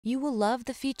You will love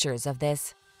the features of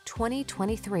this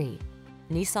 2023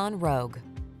 Nissan Rogue.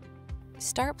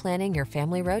 Start planning your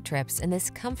family road trips in this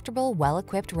comfortable,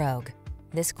 well-equipped Rogue.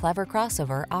 This clever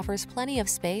crossover offers plenty of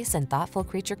space and thoughtful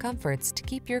creature comforts to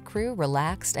keep your crew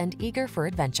relaxed and eager for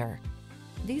adventure.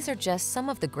 These are just some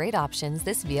of the great options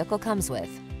this vehicle comes with: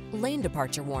 lane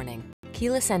departure warning,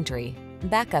 keyless entry,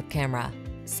 backup camera,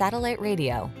 satellite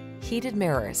radio, heated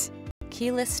mirrors,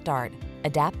 keyless start,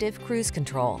 adaptive cruise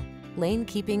control, lane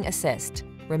keeping assist,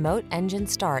 remote engine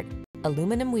start,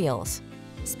 aluminum wheels.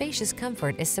 Spacious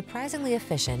comfort is surprisingly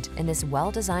efficient in this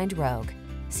well-designed Rogue.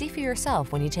 See for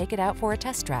yourself when you take it out for a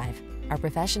test drive. Our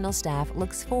professional staff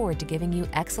looks forward to giving you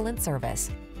excellent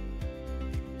service.